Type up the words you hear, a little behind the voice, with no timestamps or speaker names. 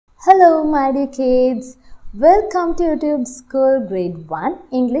Hello my dear kids, welcome to YouTube School Grade 1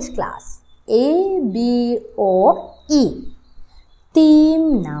 English class. A, B, O, E.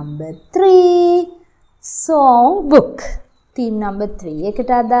 Theme number 3, Song Book. Theme number 3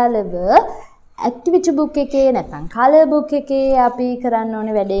 එකට අදාළව activity book එකේ නැත්නම් color book එකේ අපි කරන්න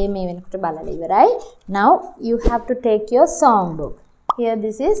ඕනේ වැඩේ මේ වෙනකොට බලලා ඉවරයි. Now you have to take your song book. Here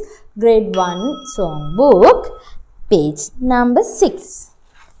this is grade 1 song book, page number 6.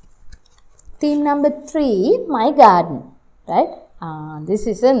 Theme number 3, my garden, right? This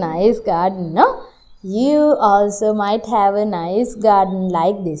is a nice garden, no? You also might have a nice garden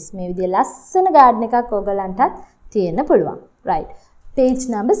like this. මේ විදිය ලස්සන garden එකක් ඔයගලන්ටත් තියෙන්න පුළුවන්. Right. Page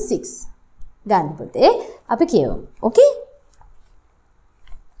number 6. ගන්න පුතේ අපි කියමු. Okay?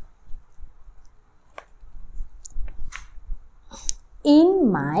 In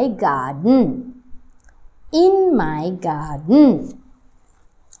my garden. In my garden.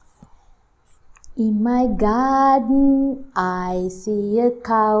 In my garden, I see a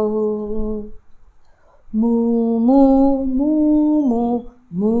cow. Moo, moo, moo, moo,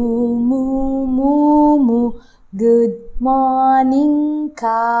 moo, moo, moo, moo. Good morning,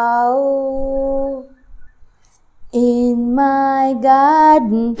 cow. In my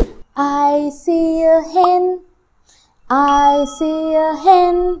garden, I see a hen. I see a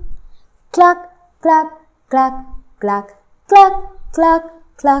hen. Cluck, cluck, cluck, cluck, cluck, cluck,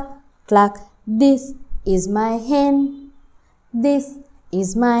 cluck, cluck. This is my hen. This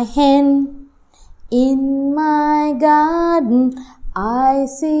is my hen. In my garden, I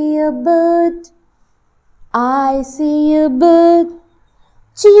see a bird. I see a bird.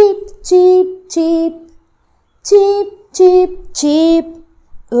 Cheep, cheep, cheep. Cheep, cheep, cheep.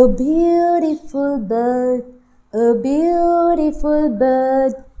 A beautiful bird. A beautiful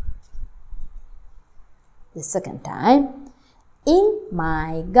bird. The second time. In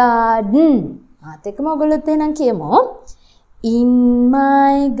my garden. මාත් එක්කම ඔයගොල්ලොත් එහෙනම් කියමු. In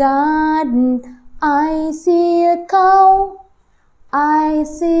my garden, I see a cow. I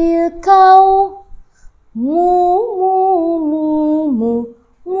see a cow. Moo, moo, moo, moo.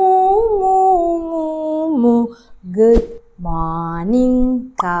 Moo, moo, moo, moo. Good morning,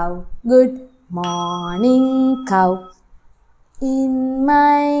 cow. Good morning, cow. In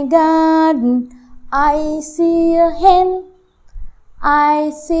my garden, I see a hen. I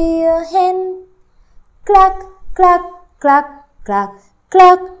see a hen. Cluck, cluck, cluck, cluck,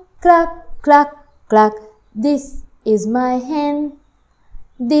 cluck, cluck, cluck, cluck. This is my hen.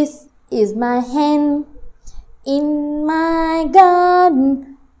 This is my hen. In my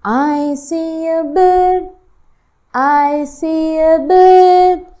garden, I see a bird. I see a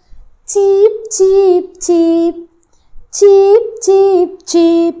bird. Cheep, cheep, cheep. Cheep, cheep,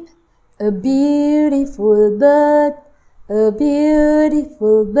 cheep. A beautiful bird. A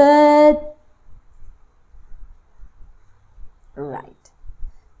beautiful bird. Right.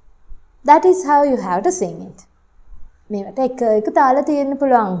 That is how you have to sing it. මේවට එක තාල තියෙන්න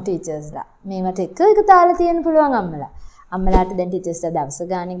පුළුවන් ටීචර්ස්ලා. මේවට එක තාල තියෙන්න පුළුවන් අම්මලා. අම්මලාට දැන් ටීචර්ස්ලා දවස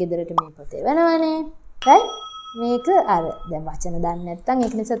ගානේ ගෙදරට මේ පොතේ වෙනවනේ. right? මේක අර දැන් වචන දන්නේ නැත්නම්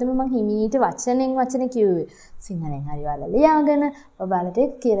ඒක නිසා තමයි මම හිමීට වචනෙන් වචන කිව්වේ. සිංහලෙන් හරි ඔයාලා ලියාගෙන ඔයාලට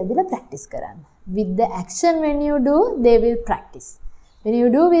ඒක කියලා දීලා ප්‍රැක්ටිස් කරන්න. With the action when you do, they will practice. When you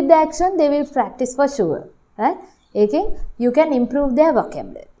do with the action, they will practice for sure. Right? ඒකෙන් you can improve their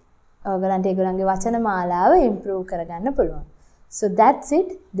vocabulary. ඔයගලන්ට ඒගොල්ලන්ගේ වචන මාලාව improve කරගන්න පුළුවන්. So that's it.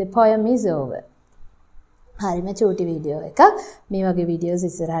 The poem is over. හරිම චූටි video එකක්. මේ වගේ වීඩියෝස්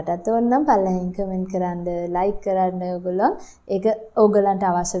ඉස්සරහටත් ඕන නම් පල්ලෙහින් කමෙන්ට් කරන්න, ලයික් කරන්න ඔයගොල්ලෝ. ඒක ඔයගලන්ට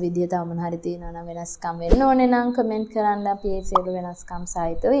අවශ්‍ය විදිය තව මොන හරි තියෙනවා නම් වෙනස්කම් වෙන්න ඕනේ නම් කමෙන්ට් කරන්න. අපි ඒ සියලු වෙනස්කම්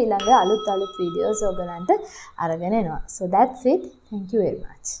සහිතව ඊළඟ අලුත් වීඩියෝස් ඔයගලන්ට අරගෙන එනවා. So that's it. Thank you very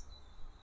much.